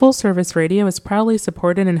Full Service Radio is proudly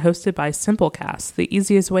supported and hosted by Simplecast, the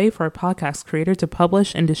easiest way for a podcast creator to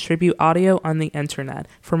publish and distribute audio on the internet.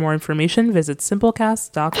 For more information, visit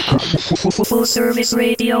simplecast.com. Full Service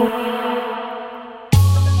Radio.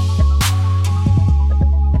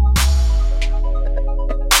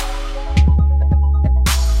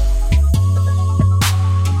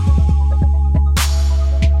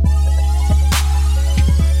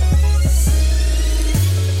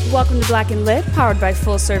 Welcome to Black and Lit, powered by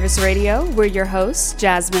Full Service Radio. We're your hosts,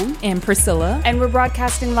 Jasmine and Priscilla, and we're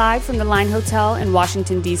broadcasting live from the Line Hotel in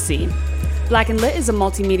Washington, D.C. Black and Lit is a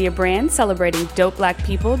multimedia brand celebrating dope black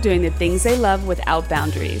people doing the things they love without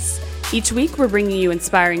boundaries. Each week, we're bringing you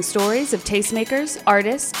inspiring stories of tastemakers,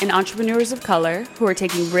 artists, and entrepreneurs of color who are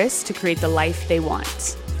taking risks to create the life they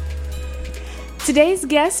want. Today's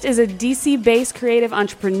guest is a DC-based creative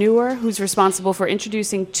entrepreneur who's responsible for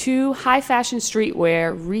introducing 2 high-fashion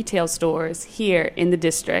streetwear retail stores here in the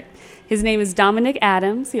district. His name is Dominic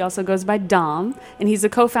Adams. He also goes by Dom, and he's a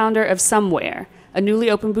co-founder of Somewhere, a newly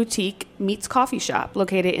opened boutique meets coffee shop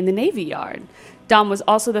located in the Navy Yard. Dom was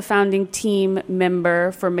also the founding team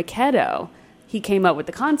member for Maketto. He came up with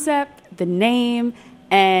the concept, the name,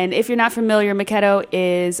 and if you're not familiar, Maketto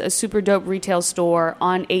is a super dope retail store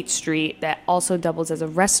on 8th Street that also doubles as a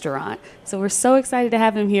restaurant. So we're so excited to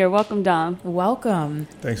have him here. Welcome, Dom. Welcome.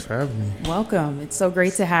 Thanks for having me. Welcome. It's so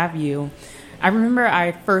great to have you. I remember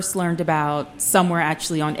I first learned about Somewhere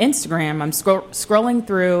actually on Instagram. I'm scrolling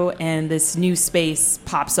through and this new space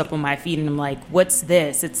pops up on my feed and I'm like, what's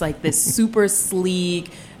this? It's like this super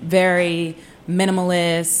sleek, very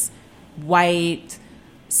minimalist, white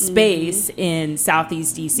space in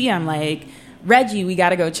Southeast DC. I'm like, Reggie, we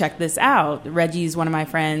got to go check this out. Reggie's one of my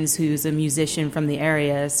friends who's a musician from the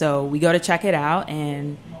area. So we go to check it out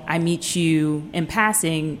and I meet you in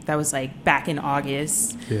passing. That was like back in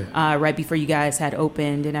August, right before you guys had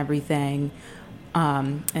opened and everything.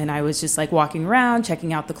 And I was just like walking around,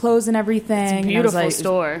 checking out the clothes and everything. It's a beautiful and I was like,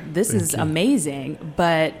 store. This is amazing.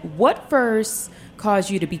 But what first caused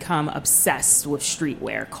you to become obsessed with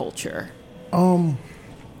streetwear culture?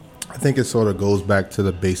 I think it sort of goes back to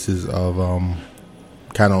the basis of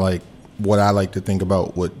kind of like what I like to think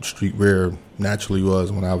about what streetwear naturally was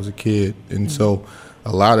when I was a kid. And so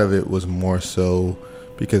a lot of it was more so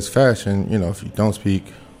because fashion, you know, if you don't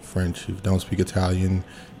speak French, if you don't speak Italian,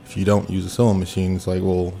 if you don't use a sewing machine, it's like,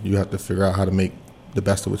 well, you have to figure out how to make the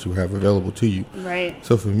best of what you have available to you. Right.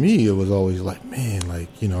 So for me, it was always like, man,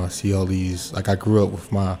 like, you know, I see all these, like I grew up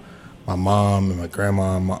with my mom and my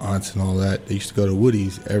grandma and my aunts and all that. They used to go to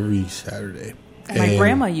Woody's every Saturday. My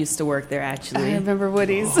grandma used to work there, actually. I remember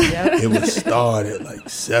Woody's. It would start at like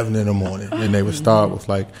 7 in the morning. And they would start with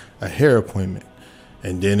like a hair appointment.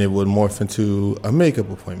 And then it would morph into a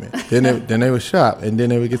makeup appointment. Then they would shop. And then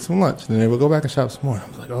they would get some lunch. And then they would go back and shop some more. I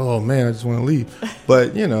was like, oh, man, I just want to leave.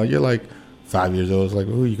 But, you know, you're like 5 years old. It's like,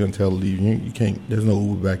 who are you going to tell to leave? You can't. There's no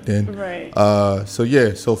Uber back then. Right.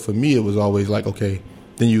 So for me, it was always like, okay,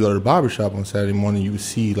 then you go to the barbershop on Saturday morning, you would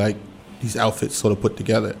see like these outfits sort of put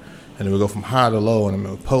together. And it would go from high to low. And I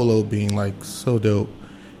remember Polo being like so dope.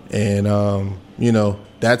 And, you know,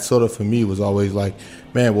 that sort of for me was always like,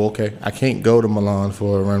 man, well, okay, I can't go to Milan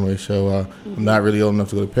for a runway show. I'm not really old enough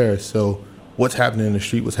to go to Paris. So what's happening in the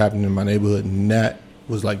street, what's happening in my neighborhood, and that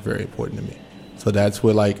was like very important to me. So that's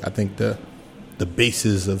where like I think the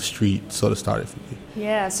basis of street sort of started for me.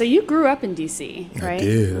 Yeah, so you grew up in D.C., right? I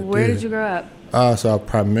did. Where did you grow up? So I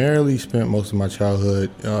primarily spent most of my childhood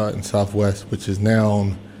in Southwest, which is now,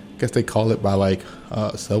 I guess they call it by like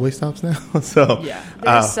subway stops now. So yeah,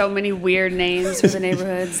 there's so many weird names for the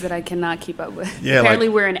neighborhoods that I cannot keep up with. Yeah, apparently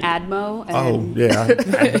we're in Admo. And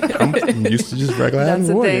I'm used to just regular That's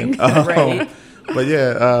Admo. That's the thing, right? But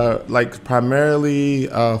yeah, like primarily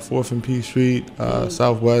 4th and P Street,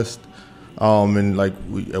 Southwest. And like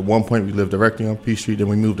at one point we lived directly on P Street, then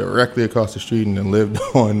we moved directly across the street and then lived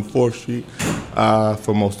on 4th Street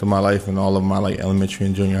for most of my life and all of my like elementary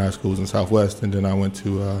and junior high schools in Southwest. And then I went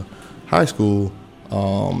to high school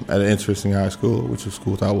at an interesting high school, which was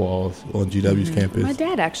School Without Walls on GW's campus. My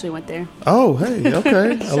dad actually went there. Oh, hey,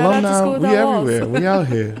 okay. Alumni, we everywhere. Walls. We out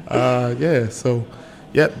here. So,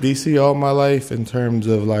 yep, DC all my life in terms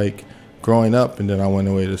of like growing up, and then I went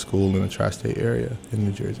away to school in the tri-state area in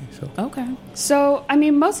New Jersey. So, I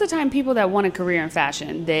mean, most of the time people that want a career in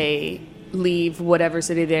fashion, they leave whatever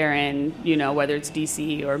city they're in, you know, whether it's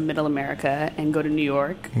DC or Middle America, and go to New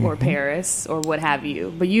York or Paris or what have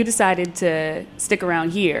you. But you decided to stick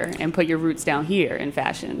around here and put your roots down here in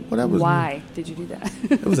fashion. Why did you do that?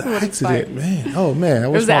 It was an accident, man. Oh, man. I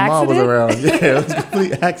wish my mom was around. Yeah, it was a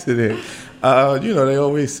complete accident. They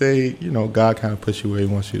always say, God kind of puts you where he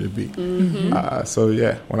wants you to be.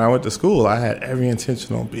 When I went to school, I had every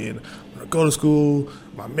intention on being, I'm going to go to school,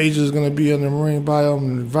 my major is going to be in the marine biome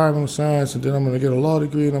and environmental science, and then I'm going to get a law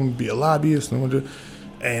degree, and I'm going to be a lobbyist,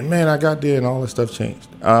 and man, I got there and all that stuff changed.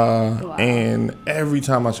 And every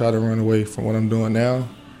time I try to run away from what I'm doing now,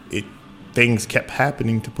 things kept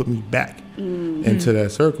happening to put me back into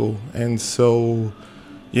that circle. And so,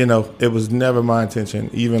 it was never my intention.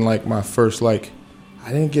 Even like my first, I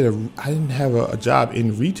didn't have a job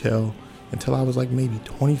in retail until I was like maybe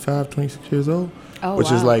 25, 26 years old,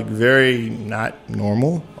 which is like very not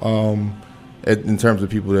normal in terms of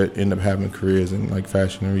people that end up having careers in like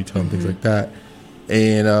fashion and retail and things like that.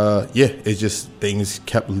 And it just, things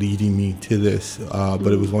kept leading me to this. But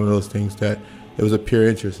it was one of those things that it was a pure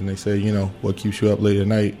interest. And they say, what keeps you up late at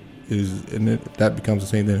night that becomes the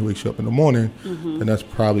same thing that wakes you up in the morning. And that's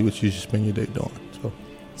probably what you should spend your day doing.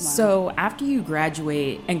 So after you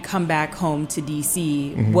graduate and come back home to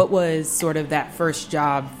D.C., what was sort of that first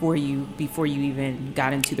job for you before you even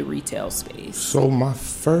got into the retail space? So my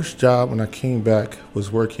first job when I came back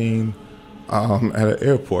was working at an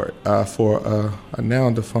airport for a now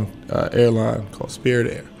defunct airline called Spirit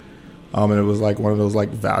Air. And it was like one of those like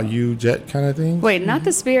value jet kind of things. Wait, not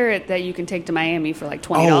the Spirit that you can take to Miami for like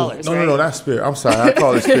 $20, right? No, that's Spirit. I'm sorry, I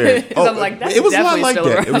call it Spirit. I'm like, that's it was a lot definitely like still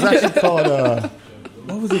that. around. It was actually called,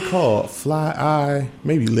 what was it called? Fly Eye,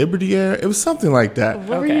 maybe Liberty Air. It was something like that.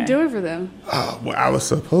 What were you doing for them? Well, I was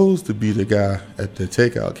supposed to be the guy at the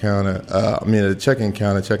takeout counter. At the check-in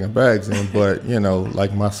counter, checking bags in. But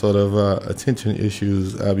like my sort of attention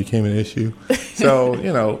issues became an issue. So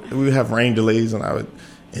we would have rain delays, and I would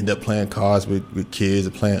end up playing cards with kids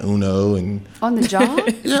and playing Uno and on the job.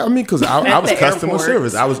 Yeah, because I was customer airport.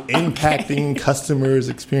 service. I was impacting customers'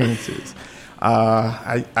 experiences.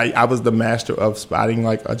 I was the master of spotting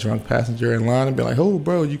like a drunk passenger in line and be like, "Oh,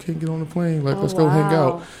 bro, you can't get on the plane. Like, let's go hang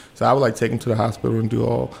out." So I would like take them to the hospital and do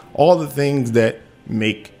all the things that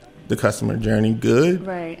make the customer journey good,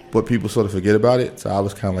 right? But people sort of forget about it. So I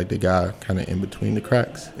was kind of like the guy kind of in between the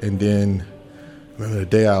cracks. And then I remember the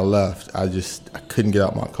day I left, I couldn't get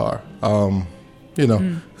out my car.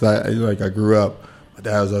 Because I grew up. My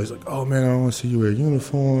dad was always like, "Oh man, I don't want to see you wear a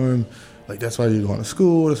uniform. Like, that's why you're going to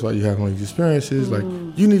school. That's why you have all these experiences. Like,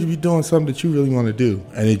 you need to be doing something that you really want to do."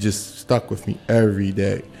 And it just stuck with me every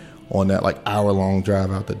day on that, like, hour-long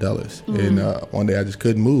drive out to Dulles. And one day I just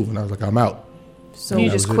couldn't move, and I was like, I'm out. So you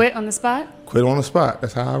just quit on the spot? Quit on the spot.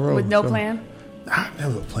 That's how I roll. With no plan? I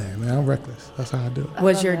never plan, man. I'm reckless. That's how I do it.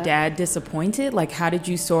 Was your dad disappointed? Like, how did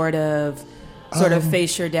you sort of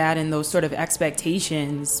face your dad and those sort of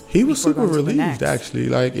expectations? He was super relieved, actually.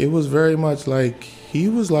 Like, it was very much like, he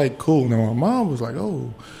was like, cool. Now, my mom was like,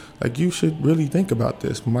 oh, like, you should really think about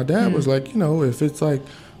this. But my dad was like, if it's like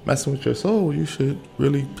messing with your soul, you should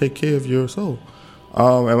really take care of your soul.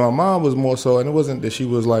 And my mom was more so, and it wasn't that she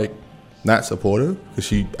was like not supportive, because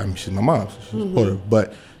she's my mom, so she's supportive,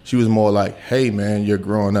 but she was more like, hey, man, you're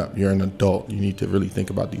growing up. You're an adult. You need to really think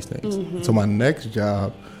about these things. So my next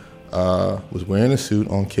job was wearing a suit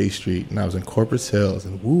on K Street, and I was in corporate sales,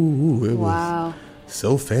 and it was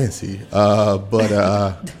so fancy. Made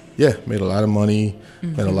a lot of money,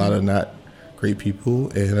 met a lot of not great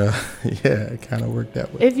people, and it kind of worked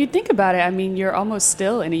that way. If you think about it, I mean, you're almost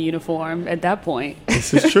still in a uniform at that point.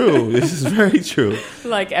 This is true. This is very true.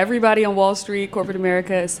 Like, everybody on Wall Street, corporate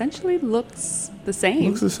America, essentially looks the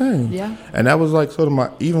same. Looks the same. Yeah. And that was like sort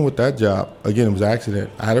of even with that job, again, it was an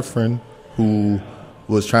accident. I had a friend who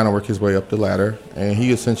was trying to work his way up the ladder, and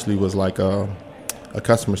he essentially was like a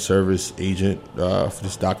customer service agent for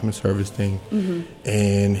this document service thing.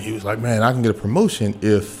 And he was like, man, I can get a promotion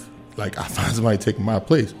if like I find somebody taking my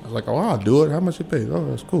place. I was like, oh, I'll do it. How much it pays? Oh,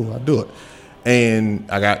 that's cool. I'll do it. And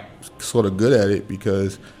I got sort of good at it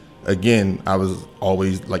because, again, I was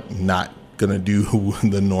always like not gonna do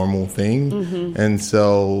the normal thing. And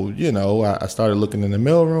so, I started looking in the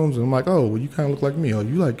mail rooms, and I'm like, oh, well, you kind of look like me. Oh,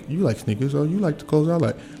 you like sneakers. Oh, you like the clothes I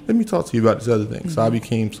like. Let me talk to you about this other thing. So I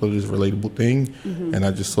became sort of this relatable thing, and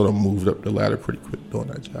I just sort of moved up the ladder pretty quick doing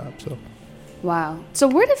that job. So. Wow. So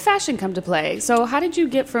where did fashion come to play? So how did you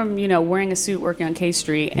get from, wearing a suit working on K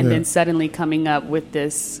Street and then suddenly coming up with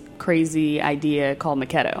this crazy idea called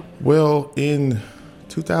Maketto? Well, in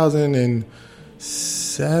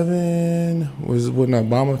 2007 was when the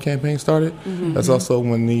Obama campaign started. That's also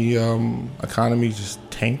when the economy just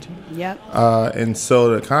tanked. Yep. And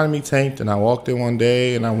so the economy tanked, and I walked in one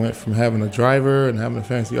day, and I went from having a driver and having a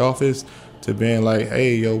fancy office to being like,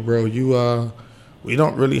 hey, yo, bro, we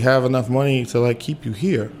don't really have enough money to like keep you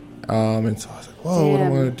here. And so I was like, whoa, what do I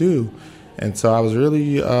want to do? And so I was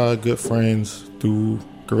really good friends through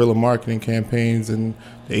guerrilla marketing campaigns and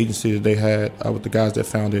the agency that they had with the guys that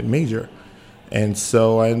founded Major. And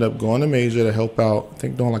so I ended up going to Major to help out, I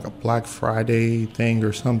think doing like a Black Friday thing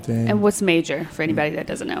or something. And what's Major, for anybody that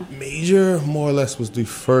doesn't know? Major, more or less, was the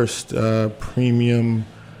first premium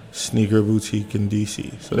sneaker boutique in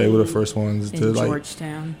D.C. So they were the first ones to like...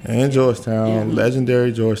 Georgetown. And Georgetown. Yeah.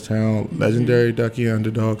 Legendary Georgetown. Legendary Ducky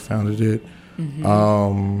Underdog founded it.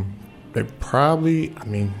 They probably, I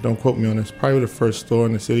mean, don't quote me on this, probably the first store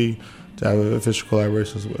in the city to have official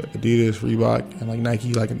collaborations with Adidas, Reebok, and like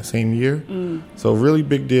Nike like in the same year. So really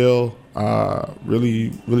big deal.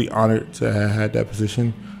 Really, really honored to have had that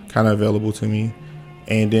position kind of available to me.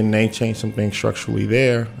 And then they changed some things structurally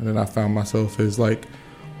there. And then I found myself as like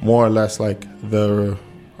more or less like the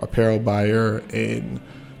apparel buyer and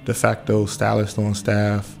de facto stylist on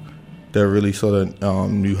staff that really sort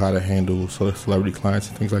of knew how to handle sort of celebrity clients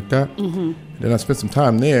and things like that. Then I spent some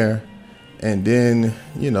time there. And then,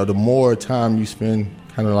 you know, the more time you spend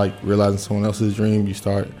kind of like realizing someone else's dream, you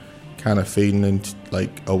start kind of fading into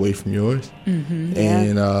like away from yours.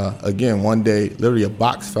 And again, one day, literally a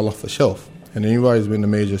box fell off a shelf. And anybody who's been to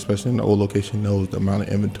Major, especially in the old location, knows the amount of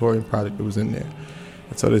inventory and product that was in there.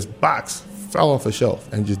 And so this box fell off a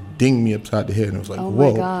shelf and just dinged me upside the head. And it was like, whoa.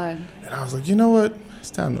 Oh, my God. And I was like, you know what? It's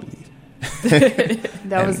time to leave.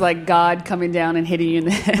 That was like God coming down and hitting you in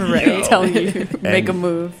the head, right? Telling you make a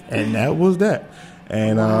move. And that was that.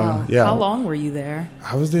 And yeah. How long were you there?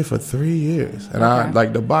 I was there for 3 years. And I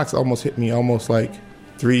like the box almost hit me almost like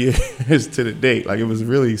 3 years to the date. Like it was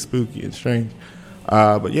really spooky and strange.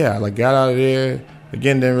 But yeah, like got out of there.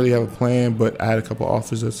 Again, didn't really have a plan, but I had a couple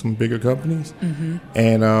offers at some bigger companies.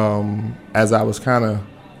 And as I was kind of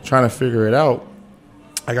trying to figure it out,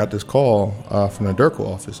 I got this call from the Durkle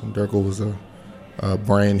office. And Durkle was a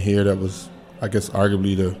brand here that was, I guess,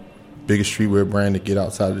 arguably the biggest streetwear brand to get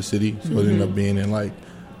outside of the city. So it ended up being in like,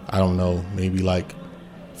 I don't know, maybe like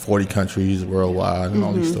 40 countries worldwide and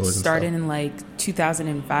all these stores. Started and in like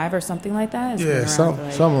 2005 or something like that? Yeah,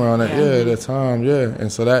 somewhere around that. Yeah, at that time, yeah.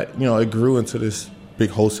 And so that, you know, it grew into this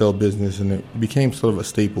big wholesale business and it became sort of a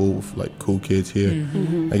staple for like cool kids here.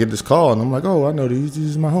 I get this call and I'm like, oh, I know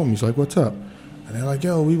these are my homies. Like, what's up? And they're like,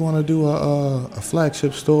 yo, we want to do a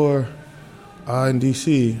flagship store in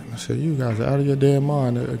D.C. I said, you guys are out of your damn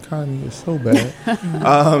mind. The economy is so bad.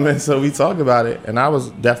 And so we talked about it, and I was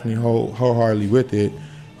definitely wholeheartedly with it.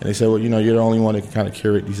 And they said, well, you know, you're the only one that can kind of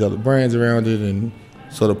curate these other brands around it and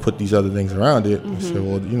sort of put these other things around it. I said,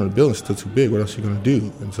 well, you know, the building's still too big. What else are you going to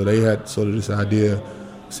do? And so they had sort of this idea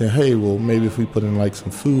saying, hey, well, maybe if we put in like some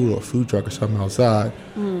food or a food truck or something outside.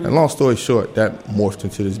 And long story short, that morphed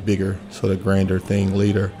into this bigger, sort of grander thing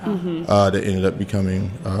later that ended up becoming,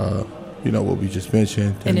 you know, what we just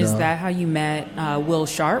mentioned. And is that how you met Will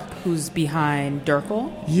Sharp, who's behind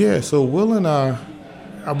Durkle? Yeah, so Will and I,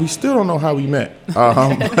 we still don't know how we met.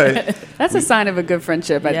 But That's a sign of a good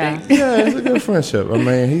friendship, I think. Yeah, it's a good friendship. I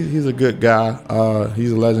mean, he's a good guy.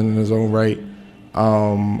 He's a legend in his own right.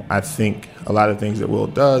 I think a lot of things that Will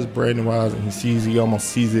does, branding-wise, and he almost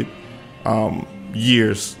sees it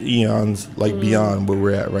years, eons, like beyond where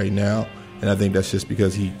we're at right now. And I think that's just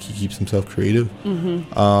because he keeps himself creative.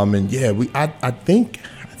 And yeah, I think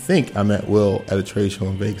I met Will at a trade show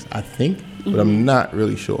in Vegas. I think, but I'm not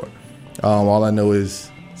really sure. All I know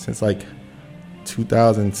is since like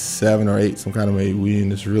 2007 or 8, some kind of way, we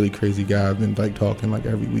and this really crazy guy have been like talking like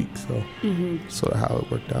every week. So sort of how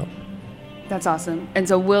it worked out. That's awesome. And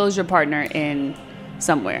so Will is your partner in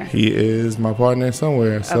Somewhere. He is my partner in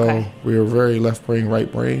Somewhere. So we are very left brain,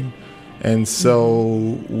 right brain. And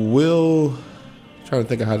so Will, trying to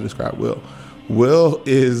think of how to describe Will. Will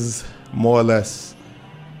is more or less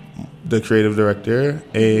the creative director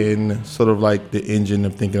and sort of like the engine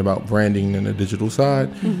of thinking about branding and the digital side.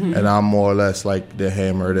 And I'm more or less like the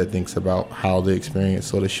hammer that thinks about how the experience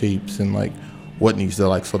sort of shapes and like what needs to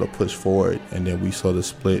like sort of push forward. And then we sort of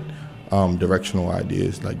split directional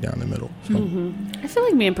ideas like down the middle. So. I feel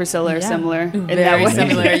like me and Priscilla are similar in that Very way.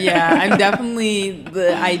 similar, yeah. I'm definitely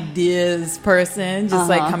the ideas person, just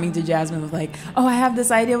like coming to Jasmine with like, oh, I have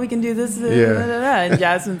this idea, we can do this, and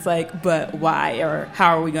Jasmine's like, but why, or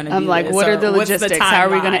how are we going to do this? I'm like, what are the logistics? How are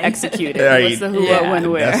we going to execute it? Right. What's the who, what,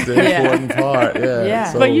 when, where? That's the important part,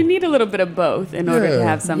 Yeah. So, But you need a little bit of both in order to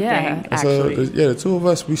have something actually. So, the two of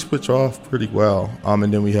us, we switch off pretty well.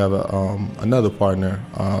 And then we have another partner,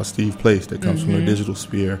 Steve Place, that comes from the digital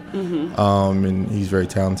sphere. And he's very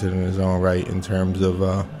talented in his own right in terms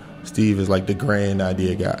of Steve is like the grand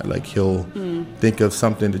idea guy. Like he'll think of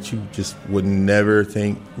something that you just would never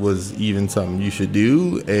think was even something you should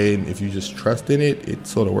do. And if you just trust in it, it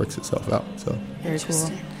sort of works itself out. So Very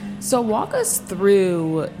cool. So walk us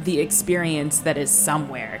through the experience that is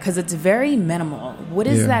Somewhere, because it's very minimal. What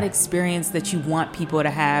is that experience that you want people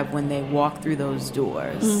to have when they walk through those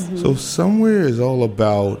doors? So Somewhere is all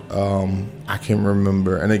about, I can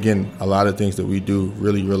remember, and again, a lot of things that we do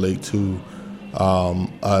really relate to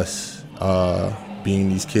us being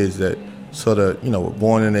these kids that sort of, were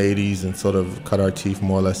born in the 80s and sort of cut our teeth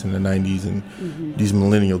more or less in the 90s, and these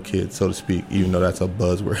millennial kids, so to speak, even though that's a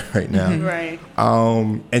buzzword right now. Right.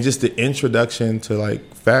 And just the introduction to,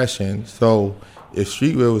 like, fashion. So if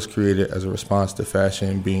streetwear was created as a response to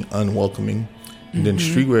fashion being unwelcoming, and then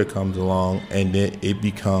streetwear comes along, and then it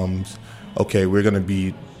becomes, okay, we're going to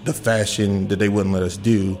be the fashion that they wouldn't let us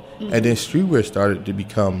do. And then streetwear started to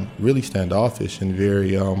become really standoffish and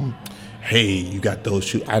very... hey, you got those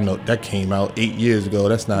shoes. I know that came out 8 years ago.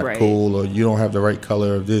 That's not cool. Or you don't have the right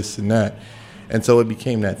color of this and that. And so it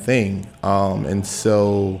became that thing. And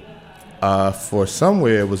so for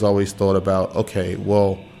Somewhere, it was always thought about, okay,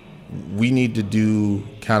 well, we need to do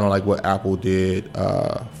kind of like what Apple did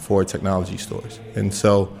for technology stores. And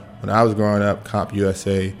so when I was growing up, Comp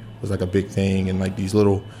USA was like a big thing, and like these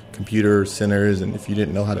little computer centers, and if you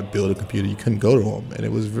didn't know how to build a computer, you couldn't go to them, and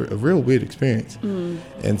it was a real weird experience.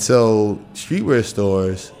 And so streetwear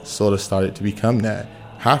stores sort of started to become that.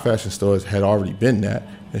 High fashion stores had already been that,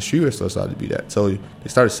 and streetwear stores started to be that. So they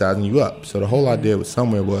started sizing you up. So the whole idea with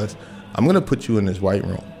Somewhere was, I'm going to put you in this white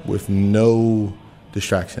room with no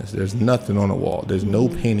distractions. There's nothing on the wall. There's no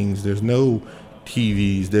paintings. There's no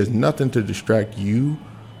TVs. There's nothing to distract you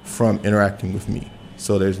from interacting with me.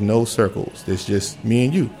 So there's no circles. There's just me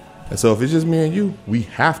and you. And so if it's just me and you, we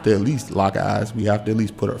have to at least lock eyes. We have to at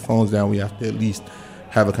least put our phones down. We have to at least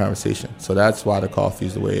have a conversation. So that's why the coffee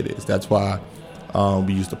is the way it is. That's why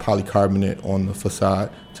we use the polycarbonate on the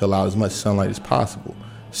facade to allow as much sunlight as possible.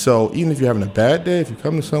 So even if you're having a bad day, if you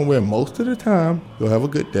come to Somewhere, most of the time you'll have a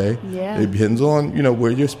good day. Yeah. It depends on,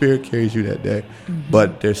 where your spirit carries you that day.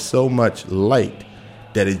 But there's so much light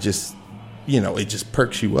that it just, it just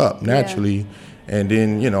perks you up naturally. Yeah. And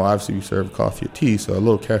then, obviously we serve coffee or tea, so a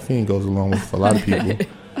little caffeine goes along with a lot of people.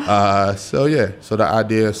 So the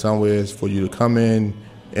idea of Somewhere is for you to come in,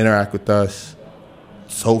 interact with us.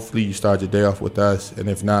 Hopefully you start your day off with us, and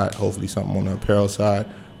if not, hopefully something on the apparel side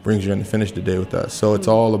brings you in to finish the day with us. So it's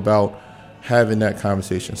all about having that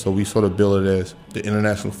conversation. So we sort of bill it as the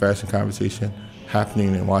international fashion conversation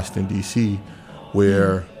happening in Washington, D.C.,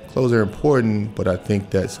 where clothes are important, but I think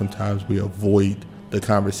that sometimes we avoid the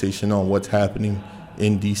conversation on what's happening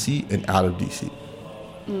in D.C. and out of D.C.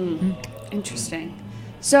 Interesting.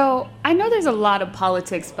 So I know there's a lot of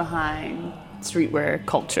politics behind streetwear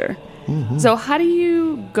culture. So how do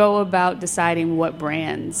you go about deciding what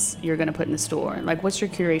brands you're going to put in the store? Like, what's your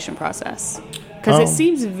curation process? Because it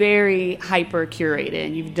seems very hyper curated,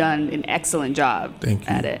 and you've done an excellent job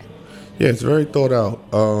at it. Yeah, it's very thought out.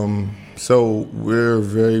 So we're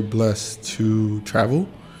very blessed to travel.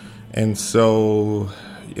 And so,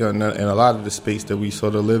 in a lot of the space that we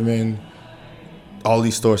sort of live in, all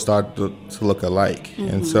these stores start to look alike.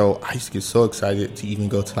 And so I used to get so excited to even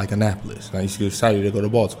go to like Annapolis. And I used to get excited to go to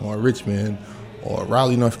Baltimore, or Richmond, or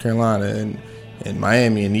Raleigh, North Carolina, and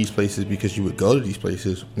Miami, and these places, because you would go to these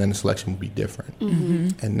places and then the selection would be different.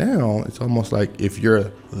 And now it's almost like if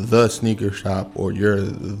you're the sneaker shop, or you're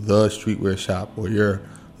the streetwear shop, or you're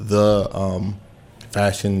the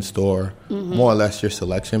fashion store, more or less your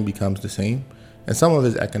selection becomes the same. And some of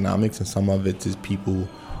it's economics, and some of it is people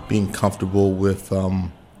being comfortable with,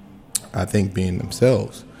 I think, being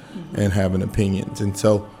themselves and having opinions. And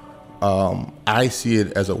so I see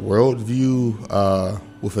it as a worldview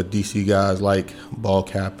with a DC guy's like ball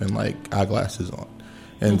cap and like eyeglasses on.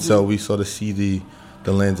 And so we sort of see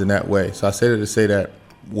the lens in that way. So I say that to say that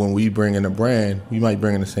when we bring in a brand, we might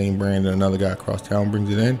bring in the same brand that another guy across town brings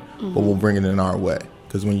it in, but we'll bring it in our way.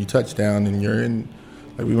 Because when you touch down and you're in,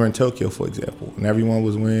 like we were in Tokyo, for example, and everyone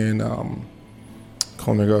was wearing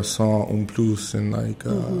Comme des Garçons, Un Plus, and like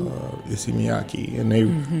Issey Miyake, and they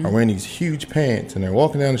are wearing these huge pants, and they're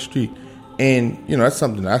walking down the street. And, that's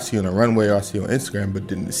something that I see on a runway or I see on Instagram, but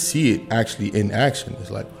then to see it actually in action,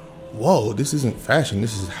 it's like, whoa, this isn't fashion,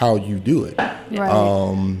 this is how you do it.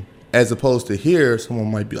 Right. As opposed to here, someone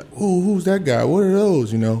might be like, "Ooh, who's that guy? What are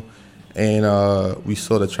those?" And we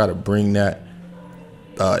sort of try to bring that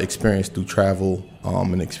experience through travel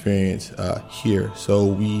and experience here. So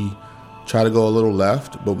we try to go a little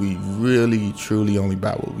left, but we really, truly only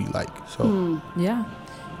buy what we like. So yeah.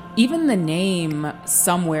 Even the name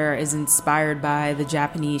Somewhere is inspired by the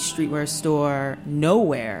Japanese streetwear store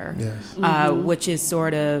Nowhere, which is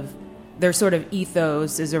sort of their sort of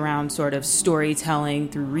ethos is around sort of storytelling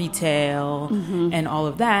through retail and all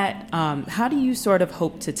of that. How do you sort of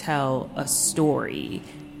hope to tell a story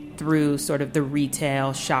through sort of the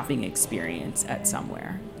retail shopping experience at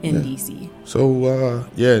somewhere in DC? So,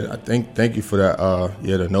 I thank you for that.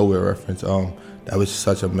 The Nowhere reference. That was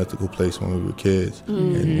such a mythical place when we were kids.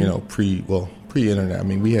 And, pre-internet. I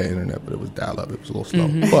mean, we had internet, but it was dial-up. It was a little slow.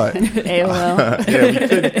 But AOL. we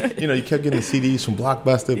couldn't, you kept getting CDs from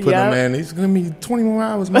Blockbuster, putting them in. It's going to be 20 more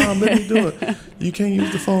hours, Mom. Let me do it. You can't use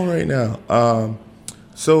the phone right now.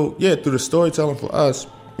 Through the storytelling for us,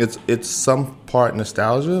 it's some part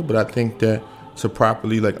nostalgia, but I think that to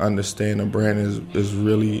properly understand a brand is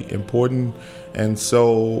really important. And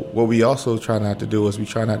so what we also try not to do is we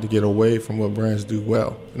try not to get away from what brands do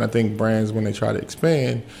well. And I think brands, when they try to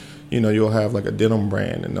expand, you'll have a denim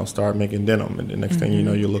brand and they'll start making denim. And the next thing you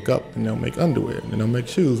know, you look up and they'll make underwear and then they'll make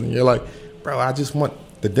shoes. And you're like, bro, I just want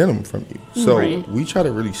the denim from you. So we try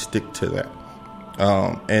to really stick to that.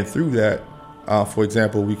 And through that, for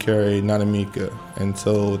example, we carry Nanamika. And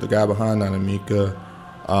so the guy behind Nanamika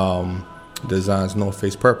designs North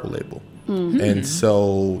Face Purple Label. And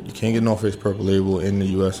so you can't get North Face Purple Label in the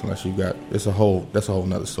U.S. unless you got, that's a whole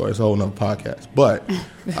nother story. It's a whole nother podcast. But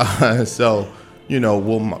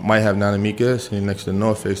might have Nanamika sitting next to the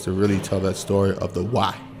North Face to really tell that story of the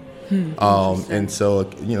why. And so,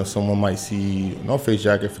 someone might see a North Face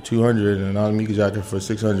jacket for $200 and a Nanamika jacket for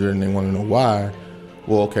 $600 and they want to know why.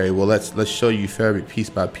 Well, okay, let's show you fabric piece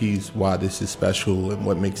by piece why this is special and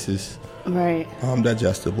what makes this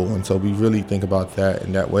digestible. And so we really think about that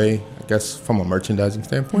in that way, I guess, from a merchandising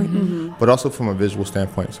standpoint, but also from a visual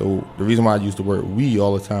standpoint. So the reason why I use the word we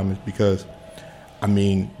all the time is because,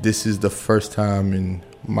 this is the first time in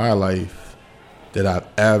my life that I've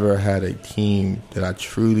ever had a team that I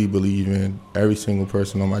truly believe in, every single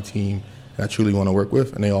person on my team that I truly want to work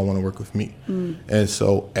with, and they all want to work with me. And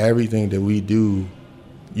so everything that we do,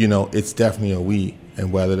 it's definitely a we.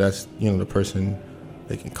 And whether that's, the person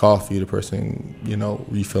making coffee, the person,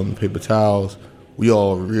 refilling the paper towels, we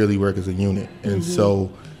all really work as a unit. And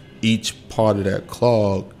so each part of that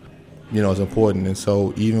clog, is important. And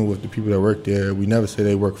so even with the people that work there, we never say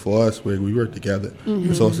they work for us, we work together.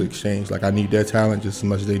 It's also exchange. I need their talent just as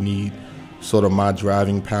much as they need sort of my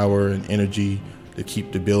driving power and energy to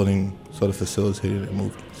keep the building sort of facilitated and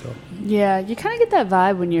moving. So yeah, you kind of get that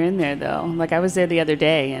vibe when you're in there, though. I was there the other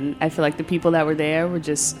day, and I feel like the people that were there were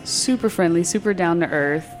just super friendly, super down to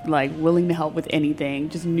earth, willing to help with anything,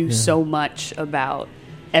 just knew so much about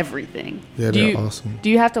everything. Yeah, they're awesome. Do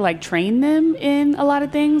you have to train them in a lot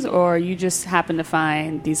of things, or you just happen to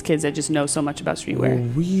find these kids that just know so much about streetwear?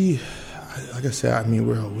 Well, like I said,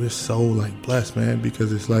 we're so blessed, man,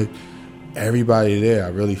 because it's everybody there, I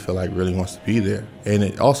really feel really wants to be there. And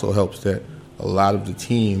it also helps that a lot of the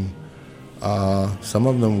team, some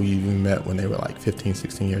of them we even met when they were 15,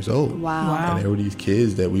 16 years old. Wow. And they were these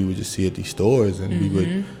kids that we would just see at these stores, and we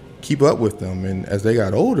would keep up with them. And as they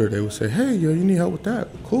got older, they would say, hey, you need help with that?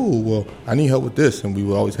 Cool. Well, I need help with this. And we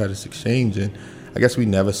would always have this exchange. And I guess we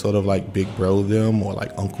never sort of big bro them or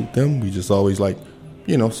uncle them. We just always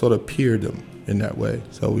sort of peered them in that way.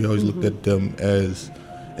 So we always looked at them as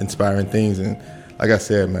inspiring things. And like I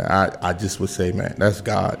said, man, I just would say, man, that's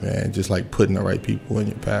God, man. Just putting the right people in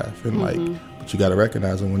your path. And but you got to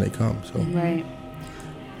recognize them when they come. So right.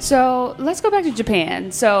 So let's go back to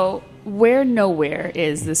Japan. So Where Nowhere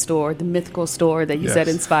is the store, the mythical store that you said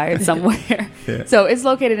inspired somewhere. So it's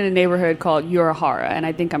located in a neighborhood called Urahara, and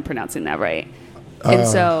I think I'm pronouncing that right. And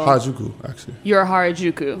so Harajuku, actually.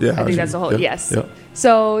 Harajuku. Yeah, I think that's the whole. Yes. Yep.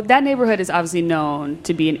 So that neighborhood is obviously known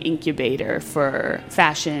to be an incubator for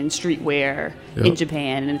fashion, streetwear in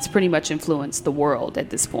Japan, and it's pretty much influenced the world at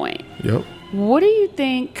this point. Yep. What do you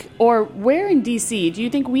think, or where in DC, do you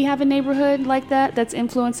think we have a neighborhood like that that's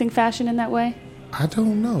influencing fashion in that way? I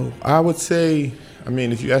don't know. I would say,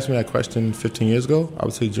 if you asked me that question 15 years ago, I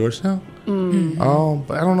would say Georgetown.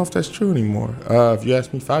 But I don't know if that's true anymore. If you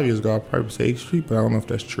asked me 5 years ago, I'd probably say 8th Street, but I don't know if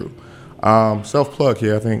that's true. Self-plug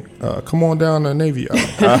here, I think. Come on down to Navy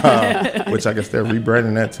Yard, which I guess they're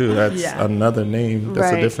rebranding that too. That's another name.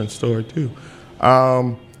 That's a different story too.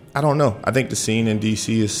 I don't know. I think the scene in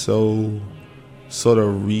DC is so sort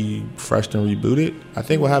of refreshed and rebooted. I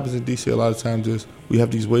think what happens in DC a lot of times is we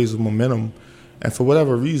have these waves of momentum, and for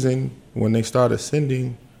whatever reason, when they start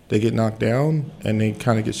ascending, they get knocked down and they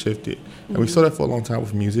kind of get shifted. And we saw that for a long time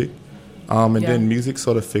with music. Then music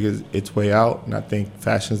sort of figures its way out, and I think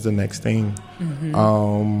fashion's the next thing.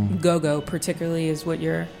 Go-go particularly is what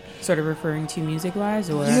you're sort of referring to music-wise?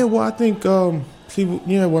 Or? Yeah, well, I think,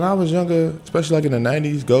 when I was younger, especially in the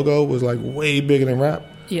 90s, go-go was way bigger than rap.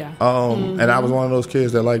 Yeah. And I was one of those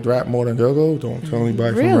kids that liked rap more than go-go. Don't tell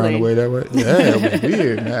anybody from around the way that way. Yeah, it was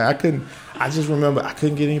weird, man. I just remember I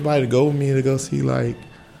couldn't get anybody to go with me to go see, like,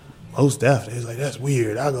 Mos Def. They was like, that's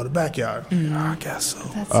weird. I'll go to the backyard. I guess so.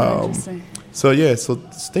 That's so interesting. So, yeah, so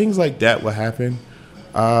things like that would happen.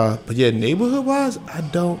 But, yeah, neighborhood-wise, I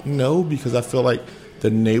don't know because I feel like the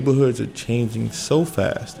neighborhoods are changing so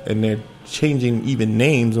fast, and they're changing even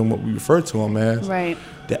names on what we refer to them as. Right.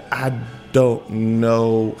 That I don't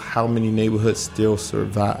know how many neighborhoods still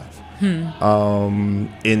survive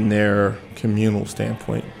in their communal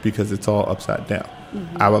standpoint because it's all upside down.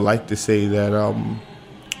 I would like to say that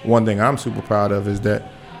one thing I'm super proud of is that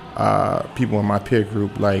people in my peer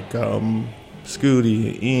group like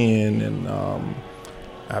Scooty, Ian, and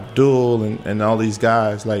Abdul, and all these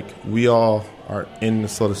guys, like we all are in the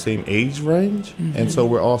sort of same age range, and so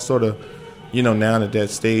we're all sort of, now at that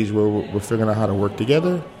stage where we're figuring out how to work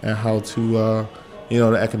together and how to,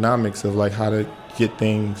 the economics of like how to get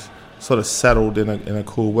things sort of settled in a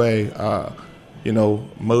cool way.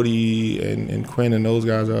 Modi and Quinn and those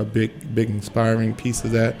guys are a big inspiring piece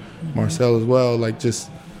of that. Marcel as well, like just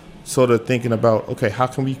sort of thinking about, okay, how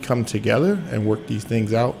can we come together and work these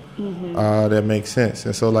things out that makes sense.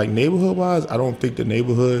 And so like neighborhood-wise, I don't think the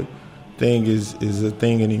neighborhood thing is a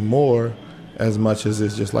thing anymore as much as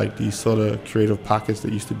it's just like these sort of creative pockets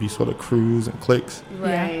that used to be sort of crews and cliques.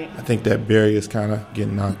 Right. I think that barrier is kind of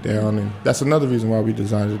getting knocked down, and that's another reason why we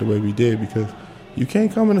designed it the way we did, because you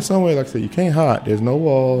can't come into somewhere, like I said, you can't hide. There's no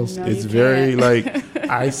walls. No, it's you very can't. like,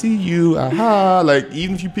 I see you, aha. Like,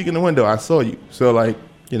 even if you peek in the window, I saw you. So, like,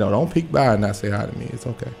 don't peek by and not say hi to me. It's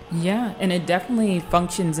okay. Yeah, and it definitely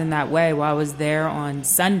functions in that way. While I was there on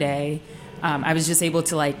Sunday, I was just able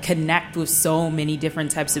to like connect with so many different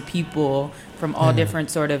types of people from all different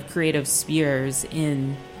sort of creative spheres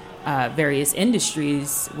in various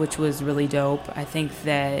industries, which was really dope. I think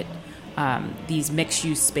that these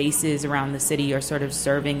mixed-use spaces around the city are sort of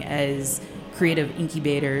serving as creative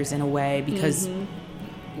incubators in a way, because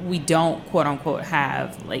we don't, quote-unquote,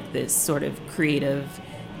 have like this sort of creative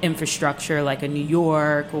infrastructure like a New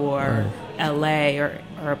York or LA or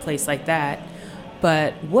a place like that.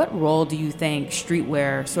 But what role do you think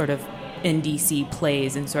streetwear sort of in DC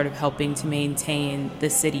plays in sort of helping to maintain the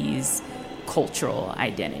city's cultural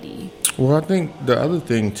identity? Well, I think the other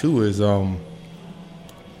thing too is so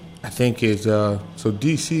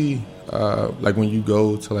DC, like when you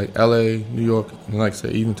go to like LA, New York, and like I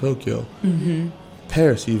said, even Tokyo,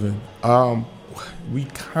 Paris even, we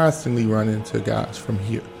constantly run into guys from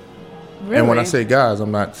here. Really? And when I say guys,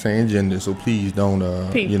 I'm not saying gender, so please don't,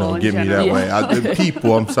 get me that way.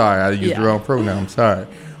 People, I'm sorry. I use the wrong pronoun. I'm sorry.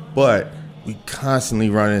 But we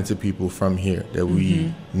constantly run into people from here that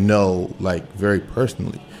we know, like, very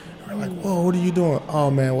personally. And we're like, whoa, what are you doing?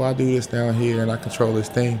 Oh, man, well, I do this down here, and I control this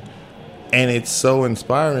thing. And it's so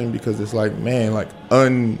inspiring because it's like, man, like,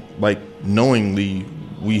 knowingly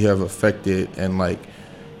we have affected and, like,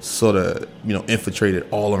 sort of, infiltrated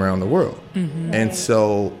all around the world. And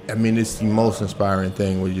so, I mean, it's the most inspiring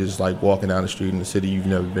thing where you're just like walking down the street in a city you've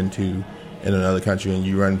never been to in another country and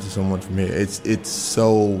you run into someone from here. It's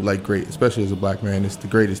so like great, especially as a black man. It's the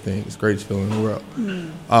greatest thing. It's the greatest feeling in the world.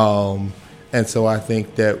 And so I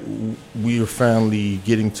think that we are finally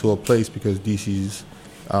getting to a place, because DC's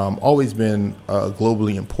always been a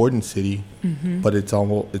globally important city, but it's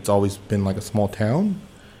always been like a small town.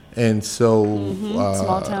 And so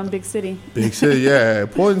small town, big city. Big city, yeah,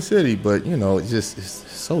 important city, but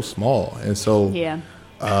it's so small. And so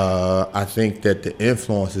I think that the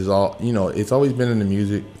influence is all, it's always been in the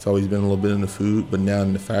music, it's always been a little bit in the food, but now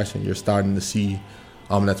in the fashion you're starting to see,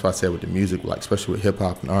 that's why I said with the music, like especially with hip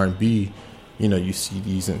hop and R&B, you see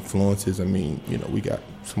these influences. I mean, we got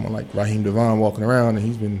someone like Raheem DeVaughn walking around, and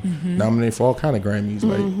he's been nominated for all kind of Grammys.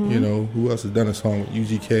 Like, who else has done a song with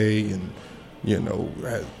UGK and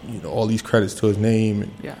all these credits to his name,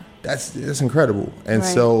 and that's incredible. And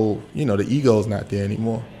so, the ego's not there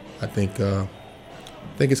anymore. I think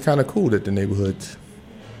it's kind of cool that the neighborhoods,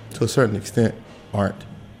 to a certain extent, aren't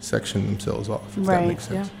sectioning themselves off. If that makes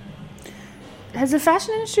sense. Has the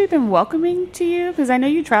fashion industry been welcoming to you? Because I know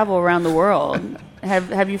you travel around the world.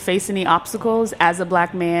 Have you faced any obstacles as a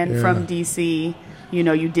black man from DC?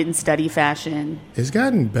 You didn't study fashion. It's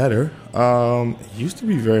gotten better. It used to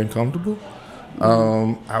be very uncomfortable.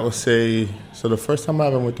 I would say, so the first time I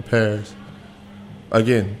ever went to Paris,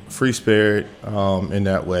 again, free spirit in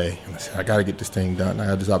that way. And I said, I got to get this thing done. I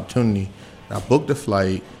had this opportunity. And I booked a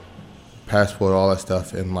flight, passport, all that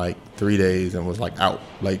stuff in like 3 days, and was like out.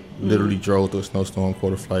 Like literally drove through a snowstorm,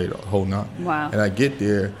 quarter flight, a whole night. Wow. And I get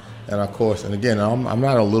there, and of course, and again, I'm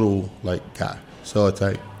not a little like guy. So it's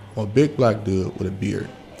like, a big black dude with a beard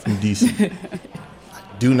from DC. I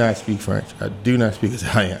do not speak French. I do not speak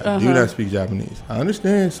Italian. I do not speak Japanese. I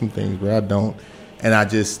understand some things, but I don't. And I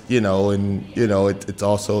just, it's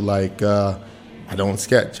also like I don't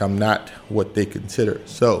sketch. I'm not what they consider.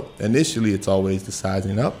 So initially, it's always the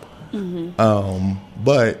sizing up.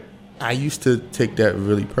 But I used to take that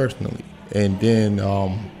really personally. And then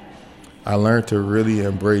I learned to really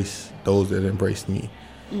embrace those that embraced me.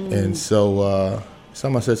 And so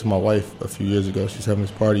something I said to my wife a few years ago, she was having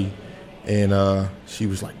this party, and she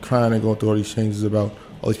was like crying and going through all these changes about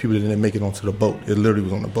all these people that didn't make it onto the boat. It literally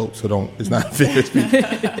was on the boat, so it's not fair speech.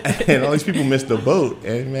 And all these people missed the boat,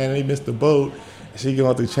 and man, they missed the boat. And she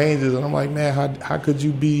going through changes, and I'm like, man, how could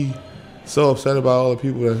you be so upset about all the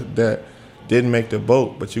people that didn't make the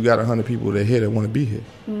boat, but you got 100 people that here that want to be here.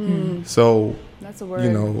 So that's a word.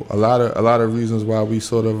 A lot of reasons why we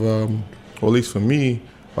sort of, or at least for me,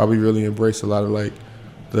 why we really embrace a lot of like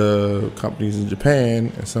the companies in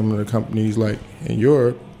Japan and some of the companies like in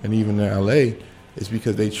Europe and even in LA, is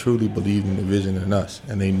because they truly believed in the vision in us,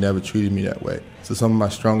 and they never treated me that way. So some of my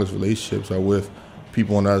strongest relationships are with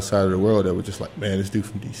people on the other side of the world that were just like, man, this dude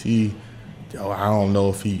from DC, I don't know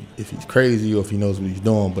if he's crazy or if he knows what he's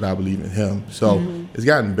doing, but I believe in him. So it's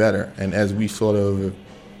gotten better. And as we sort of have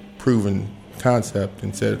proven concept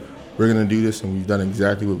and said, we're going to do this, and we've done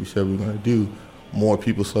exactly what we said we were going to do, more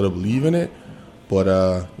people sort of believe in it. But,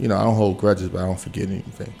 I don't hold grudges, but I don't forget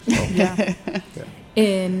anything. So, yeah.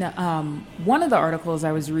 In one of the articles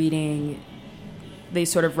I was reading, they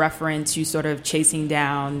sort of reference you sort of chasing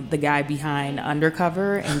down the guy behind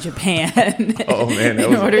Undercover in Japan oh, man,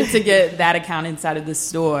 in order to get that account inside of the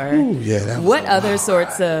store. Ooh, yeah, what other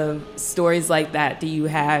sorts of stories like that do you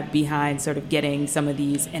have behind sort of getting some of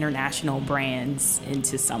these international brands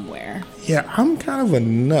into somewhere? Yeah, I'm kind of a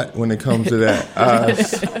nut when it comes to that.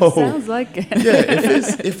 Sounds like it. Yeah,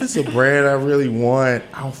 if it's a brand I really want,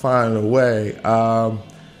 I'll find a way.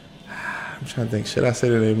 I'm trying to think, should I say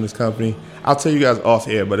the name of this company? I'll tell you guys off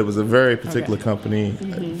air, but it was a very particular company,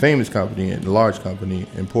 famous company, and large company,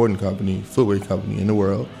 important company, footwear company in the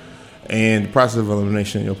world. And the process of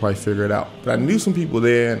elimination, you'll probably figure it out. But I knew some people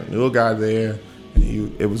there, and I knew a guy there,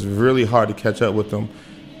 and it was really hard to catch up with them.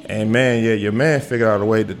 And man, your man figured out a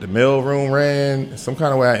way that the mail room ran. Some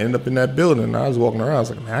kind of way I ended up in that building. And I was walking around. I was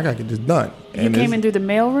like, man, I got to get this done. And you came in through the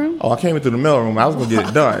mail room? Oh, I came in through the mail room. I was going to get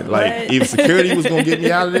it done. Like, either security was going to get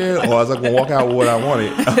me out of there, or I was like going to walk out with what I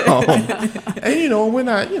wanted. And we're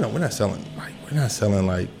not selling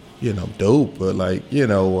like, dope, or like,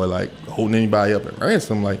 or like holding anybody up at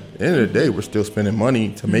ransom. Like, at the end of the day, we're still spending money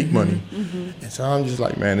to make money. And so I'm just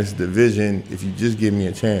like, man, this is the vision. If you just give me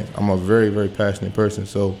a chance. I'm a very, very passionate person.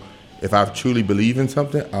 So if I truly believe in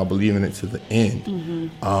something, I'll believe in it to the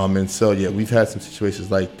end. And so, yeah, we've had some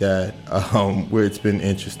situations like that where it's been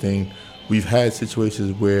interesting. We've had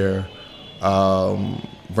situations where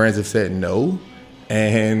brands have said no.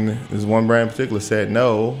 And there's one brand in particular said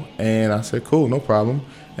no. And I said, cool, no problem.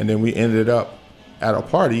 And then we ended up at a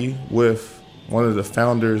party with one of the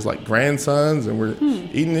founders' like grandsons, and we're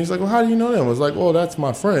eating. He's like, well, how do you know them? I was like, well, that's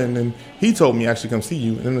my friend, and he told me actually come see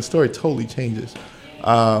you. And then the story totally changes.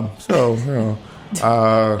 That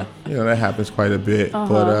happens quite a bit.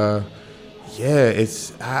 But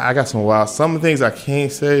I got some wild. Some things I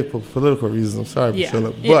can't say for political reasons. I'm sorry,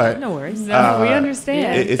 Priscilla, but no worries. We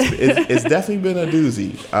understand. It's definitely been a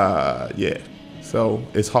doozy. So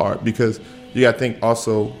it's hard because you got to think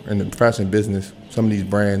also in the fashion business, some of these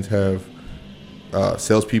brands have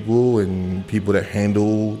salespeople and people that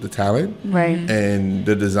handle the talent. Right. And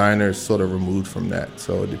the designer is sort of removed from that.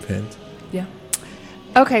 So it depends. Yeah.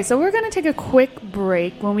 Okay, so we're going to take a quick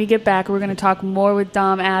break. When we get back, we're going to talk more with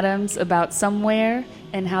Dom Adams about Somewhere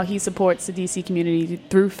and how he supports the DC community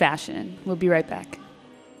through fashion. We'll be right back.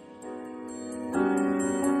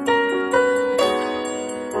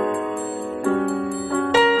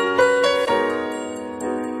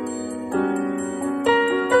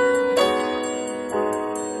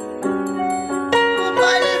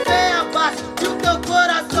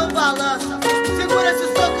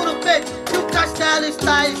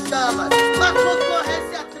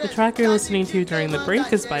 The track you're listening to during the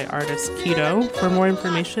break is by artist Keto. For more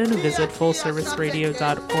information, visit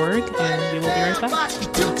fullserviceradio.org, and we will be right back.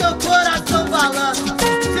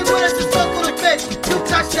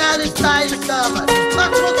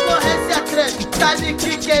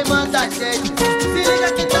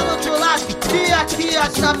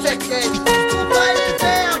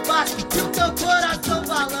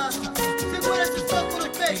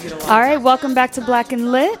 All right, welcome back to Black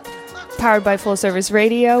and Lit. powered by Full Service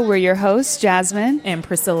Radio. We're your hosts, Jasmine and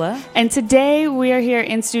Priscilla. And today we are here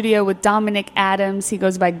in studio with Dominic Adams. He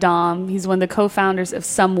goes by Dom. He's one of the co-founders of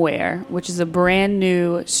Somewhere, which is a brand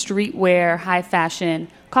new streetwear, high fashion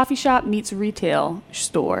coffee shop meets retail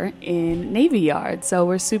store in Navy Yard. So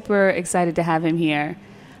we're super excited to have him here.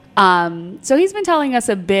 So he's been telling us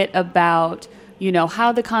a bit about,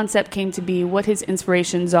 how the concept came to be, what his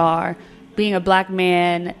inspirations are, being a black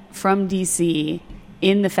man from DC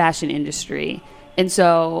in the fashion industry. And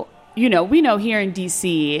so, we know here in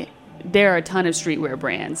DC, there are a ton of streetwear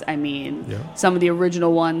brands. I mean, some of the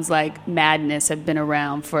original ones like Madness have been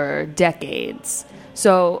around for decades.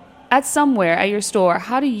 So at Somewhere, at your store,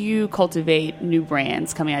 how do you cultivate new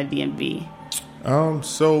brands coming out of DMV?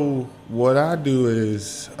 So what I do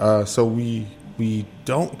is, we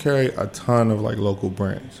don't carry a ton of like local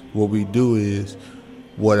brands. What we do is,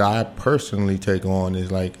 what I personally take on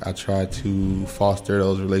is like I try to foster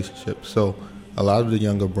those relationships. So a lot of the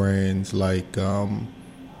younger brands like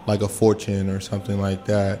a Fortune or something like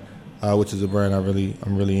that, which is a brand I'm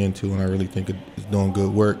really into and I really think is doing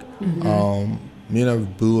good work. Mm-hmm. Me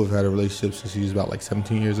and Boo have had a relationship since he was about like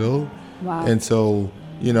 17 years old. Wow. And so,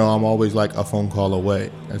 I'm always like a phone call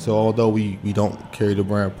away. And so although we don't carry the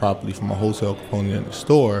brand properly from a wholesale component in the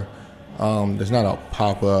store, there's not a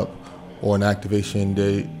pop-up or an activation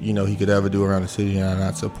that, he could ever do around the city and I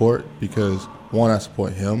not support, because one, I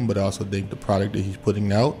support him, but I also think the product that he's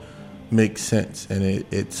putting out makes sense and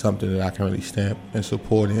it's something that I can really stamp and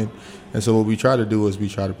support in. And so what we try to do is we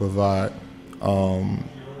try to provide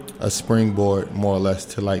a springboard more or less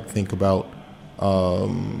to like think about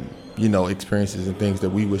experiences and things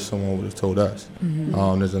that we wish someone would have told us.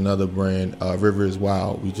 Mm-hmm. There's another brand, River is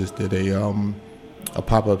Wild. We just did a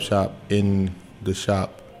pop-up shop in the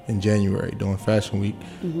shop in January during Fashion Week.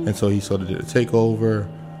 Mm-hmm. And so he sort of did a takeover.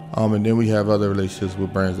 And then we have other relationships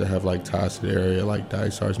with brands that have like ties to the area, like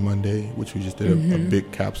Dysar's Monday, which we just did a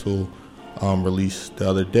big capsule release the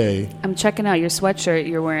other day. I'm checking out your sweatshirt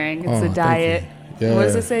you're wearing. It's a diet. Yeah. What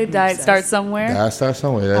does it say? Diet Start Somewhere? Diet Start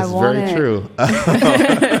Somewhere. That's very true.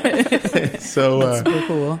 So, that's super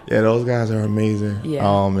cool. Yeah, those guys are amazing.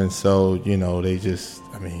 Yeah. And so, they just,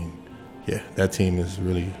 that team is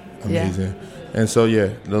really amazing. Yeah. And so,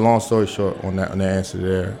 the long story short on the answer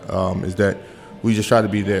there is that we just try to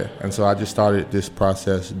be there. And so I just started this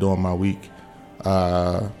process during my week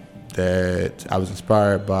that I was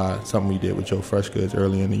inspired by something we did with Joe Freshgoods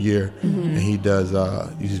early in the year. Mm-hmm. And he does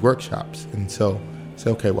these workshops. And so I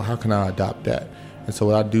said, okay, well, how can I adopt that? And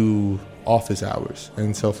so I do office hours.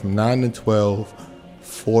 And so from 9 to 12,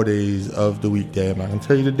 4 days of the weekday, I'm not going to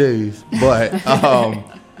tell you the days, but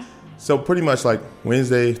so pretty much like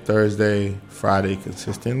Wednesday, Thursday, Friday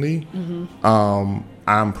consistently,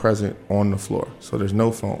 I'm present on the floor. So there's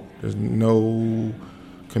no phone, there's no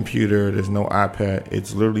computer, there's no iPad.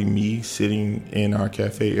 It's literally me sitting in our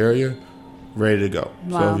cafe area, ready to go.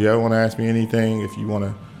 Wow. So if you ever want to ask me anything, if you want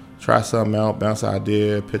to try something out, bounce an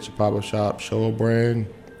idea, pitch a pop-up shop, show a brand,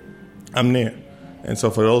 I'm there. And so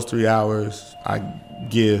for those 3 hours, I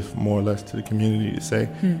give more or less to the community to say,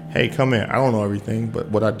 hey, come in. I don't know everything, but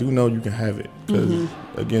what I do know, you can have it. Because,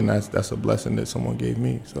 again, that's a blessing that someone gave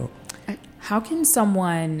me. So, how can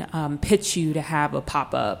someone pitch you to have a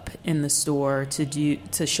pop-up in the store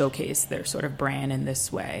to showcase their sort of brand in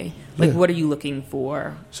this way? Like, what are you looking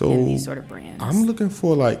for in these sort of brands? I'm looking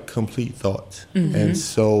for, like, complete thoughts. Mm-hmm. And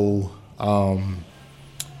so,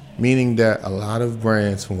 meaning that a lot of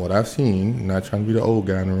brands, from what I've seen, not trying to be the old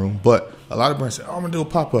guy in the room, but a lot of brands say, I'm going to do a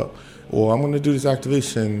pop-up, or I'm going to do this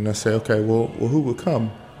activation. And I say, okay, well, who would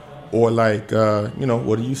come? Or like,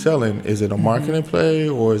 what are you selling? Is it a marketing play,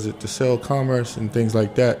 or is it to sell commerce and things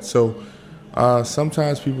like that? So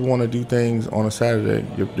sometimes people want to do things on a Saturday.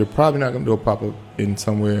 You're probably not going to do a pop-up in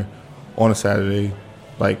Somewhere on a Saturday,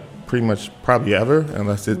 like pretty much probably ever,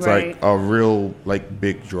 unless it's like a real like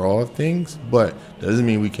big draw of things. But doesn't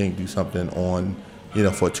mean we can't do something on,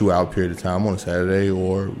 for a 2 hour period of time on a Saturday,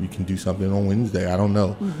 or we can do something on Wednesday. I don't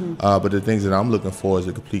know. But the things that I'm looking for is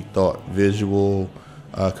a complete thought, visual,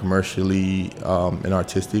 commercially, and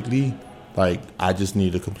artistically. Like, I just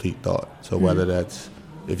need a complete thought. So whether that's,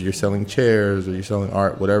 if you're selling chairs or you're selling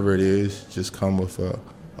art, whatever it is, just come with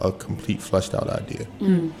a complete fleshed out idea.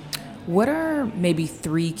 What are maybe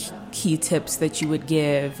 3 key tips that you would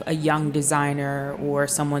give a young designer or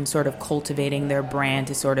someone sort of cultivating their brand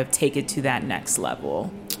to sort of take it to that next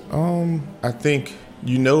level? I think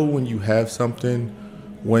when you have something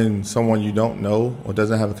when someone you don't know or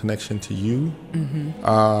doesn't have a connection to you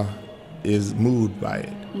is moved by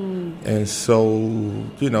it. And so,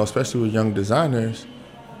 especially with young designers,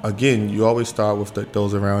 again, you always start with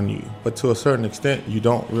those around you. But to a certain extent, you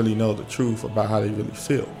don't really know the truth about how they really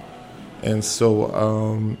feel. And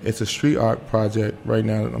so it's a street art project right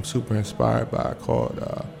now that I'm super inspired by called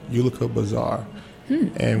Ulica Bazaar.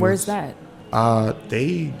 And Where's that?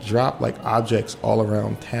 They drop like objects all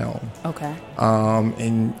around town. Okay.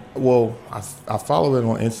 And well, I follow it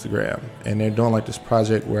on Instagram, and they're doing like this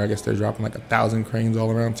project where I guess they're dropping like 1,000 cranes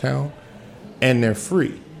all around town, and they're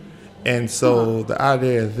free. And so the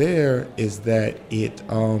idea there is that it's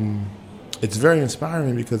very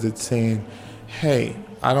inspiring because it's saying, hey,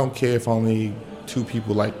 I don't care if only 2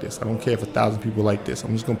 people like this. I don't care if 1,000 people like this.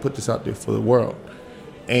 I'm just going to put this out there for the world.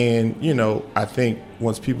 And, you know, I think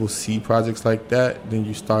once people see projects like that, then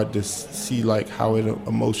you start to see like how it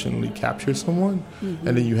emotionally captures someone,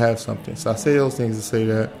 and then you have something. So I say those things to say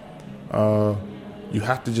that you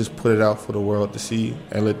have to just put it out for the world to see,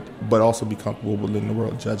 but also be comfortable with letting the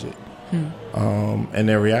world judge it. And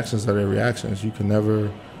their reactions are their reactions. You can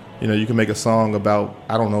never, you know, you can make a song about,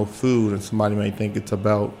 I don't know, food, and somebody may think it's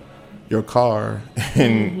about your car,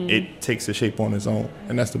 and it takes a shape on its own.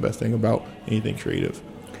 And that's the best thing about anything creative.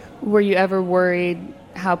 Were you ever worried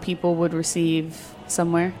how people would receive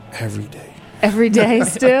Somewhere? Every day. Every day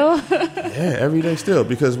still? Yeah, every day still.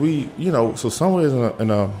 Because we, you know, so Somewhere is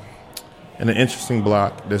in an interesting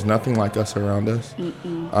block. There's nothing like us around us.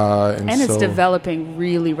 And it's developing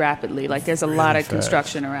really rapidly. Like there's a lot of fast.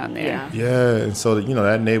 Construction around there. Yeah, and so, you know,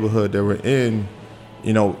 that neighborhood that we're in,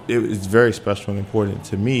 you know, it's very special and important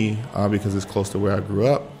to me because it's close to where I grew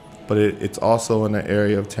up. But it's also in an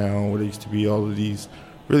area of town where there used to be all of these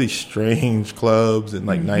really strange clubs and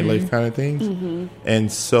like nightlife kind of things. And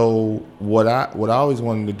so what I always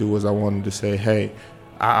wanted to do was I wanted to say, hey,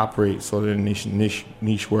 I operate sort of in a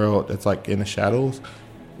niche world that's like in the shadows.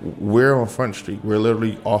 We're on Front Street. We're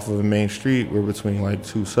literally off of a main street. We're between like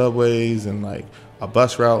 2 subways and like a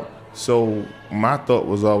bus route. So my thought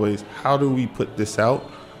was always, how do we put this out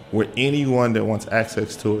where anyone that wants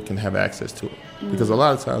access to it can have access to it? Because a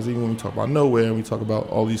lot of times, even when we talk about Nowhere and we talk about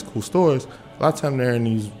all these cool stores, a lot of times they're in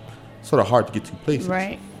these sort of hard to get to places.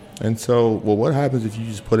 Right. And so, well, what happens if you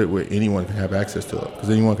just put it where anyone can have access to it? Because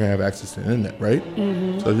anyone can have access to the internet, right?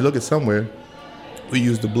 So if you look at Somewhere, we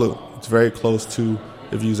use the blue. It's very close to,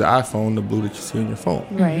 if you use an iPhone, the blue that you see on your phone.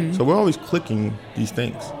 Right. So we're always clicking these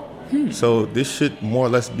things. So this should more or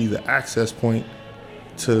less be the access point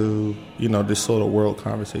to, you know, this sort of world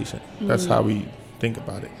conversation. That's how we think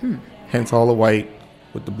about it. Hence all the white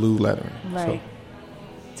with the blue lettering. Right.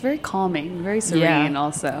 It's very calming, very serene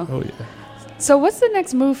also. So, oh, yeah. So what's the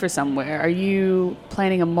next move for Somewhere? Are you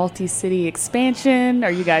planning a multi-city expansion?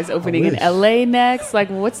 Are you guys opening in LA next? Like,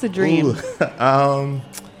 what's the dream?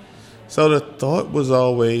 So the thought was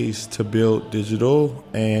always to build digital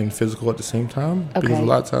and physical at the same time. Because a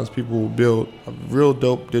lot of times people will build a real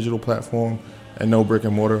dope digital platform and no brick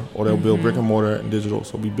and mortar, or they'll build brick and mortar and digital.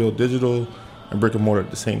 So we build digital and brick and mortar at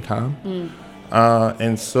the same time.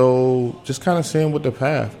 And so just kind of seeing what the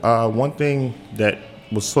path. One thing that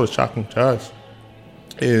was sort of shocking to us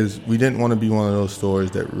is we didn't want to be one of those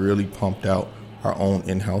stores that really pumped out our own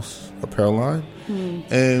in-house apparel line.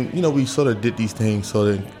 And, you know, we sort of did these things so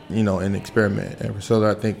that, you know, an experiment. And so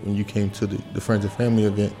I think when you came to the Friends and Family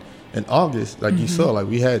event in August, like you saw, like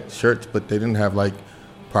we had shirts, but they didn't have like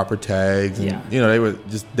proper tags. And, you know,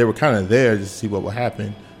 they were kind of there just to see what would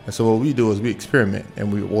happen. And so what we do is we experiment,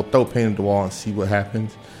 and we'll throw paint at the wall and see what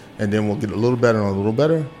happens. And then we'll get a little better and a little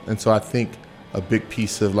better. And so I think a big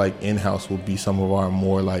piece of like in-house will be some of our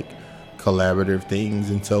more like collaborative things.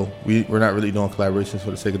 And so we're not really doing collaborations for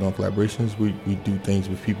the sake of doing collaborations. We do things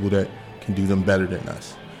with people that can do them better than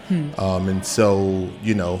us. And so,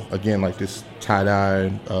 you know, again, like this tie-dye,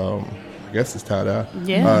 I guess it's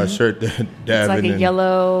tie-dye shirt that Davin, it's like a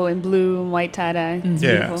yellow and blue and white tie-dye. It's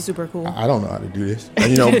beautiful. Super cool. I don't know how to do this,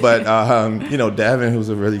 you know, but, you know, Davin, who's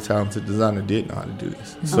a really talented designer, did know how to do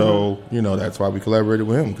this. So, you know, that's why we collaborated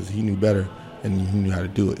with him, because he knew better and he knew how to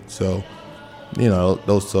do it. So, you know,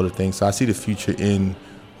 those sort of things. So I see the future in,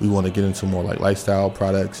 we want to get into more like lifestyle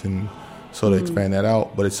products and sort of expand that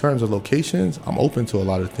out. But in terms of locations, I'm open to a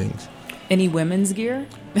lot of things. Any women's gear?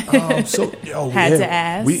 Had to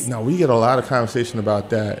ask. We get a lot of conversation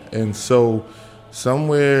about that. And so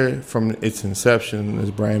Somewhere from its inception,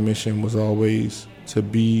 its brand mission was always to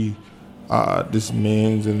be this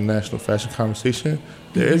men's international fashion conversation.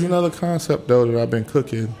 There is another concept, though, that I've been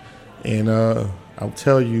cooking. And I'll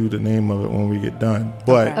tell you the name of it when we get done.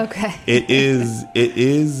 But it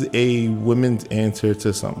is a women's answer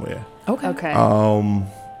to Somewhere. Okay.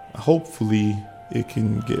 Hopefully it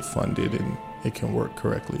can get funded and it can work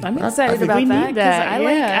correctly. I'm I excited think about we that need because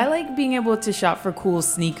that, I like being able to shop for cool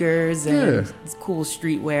sneakers and Yeah. cool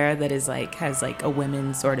streetwear that is like has like a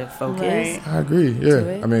women's sort of focus. Right. I agree. to Yeah.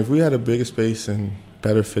 it. I mean, if we had a bigger space and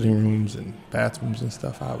better fitting rooms and bathrooms and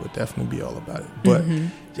stuff, I would definitely be all about it. But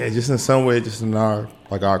yeah, just in some way, just in our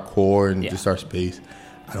core and just our space,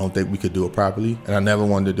 I don't think we could do it properly. And I never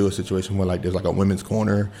wanted to do a situation where like there's like a women's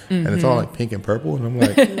corner and it's all like pink and purple, and I'm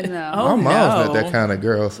like, No. Oh, my mom's not no. that kind of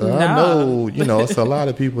girl, so I No. know, it's a lot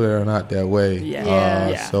of people that are not that way. Yeah.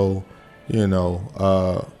 Yeah. So, we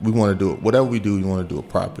want to do it. Whatever we do, we want to do it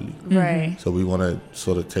properly. Right. So we want to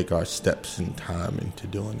sort of take our steps and time into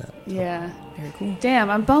doing that. Yeah. Very cool. Damn,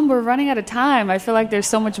 I'm bummed we're running out of time. I feel like there's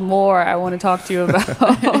so much more I want to talk to you about.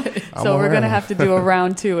 So we're going to around. have to do a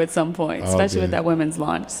round 2 at some point, Oh, especially with good. that women's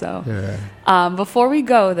launch. So Yeah. before we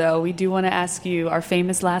go, though, we do want to ask you our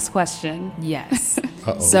famous last question. Yes.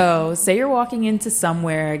 Uh-oh. So, say you're walking into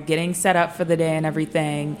somewhere, getting set up for the day and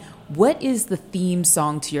everything. What is the theme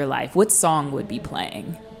song to your life? What song would be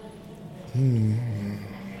playing?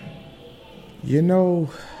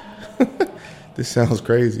 This sounds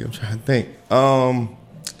crazy. I'm trying to think.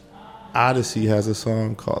 Odyssey has a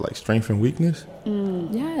song called like Strength and Weakness.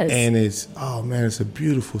 Yes. And it's a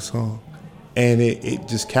beautiful song. And it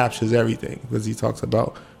just captures everything because he talks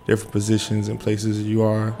about different positions and places you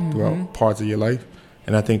are throughout parts of your life.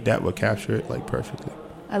 And I think that would capture it like perfectly.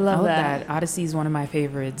 I love that. Odyssey is one of my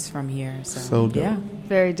favorites from here. So dope. Yeah.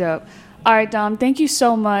 Very dope. All right, Dom, thank you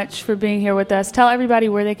so much for being here with us. Tell everybody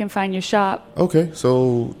where they can find your shop. Okay,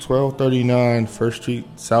 so 1239 First Street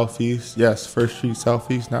Southeast. Yes, First Street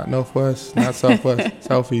Southeast, not Northwest, not Southwest,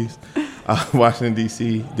 Southeast. Washington,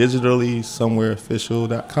 D.C. Digitally,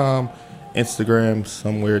 somewhereofficial.com. Instagram,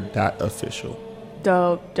 somewhere.official.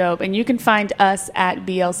 Dope. And you can find us at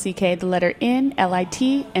BLCK, the letter N, LIT,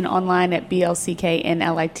 and online at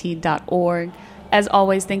blcknlit.org. As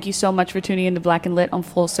always, thank you so much for tuning in to Black and Lit on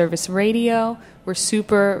Full Service Radio. We're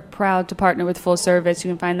super proud to partner with Full Service.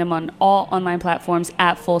 You can find them on all online platforms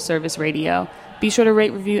at Full Service Radio. Be sure to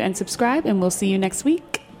rate, review, and subscribe, and we'll see you next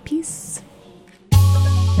week. Peace.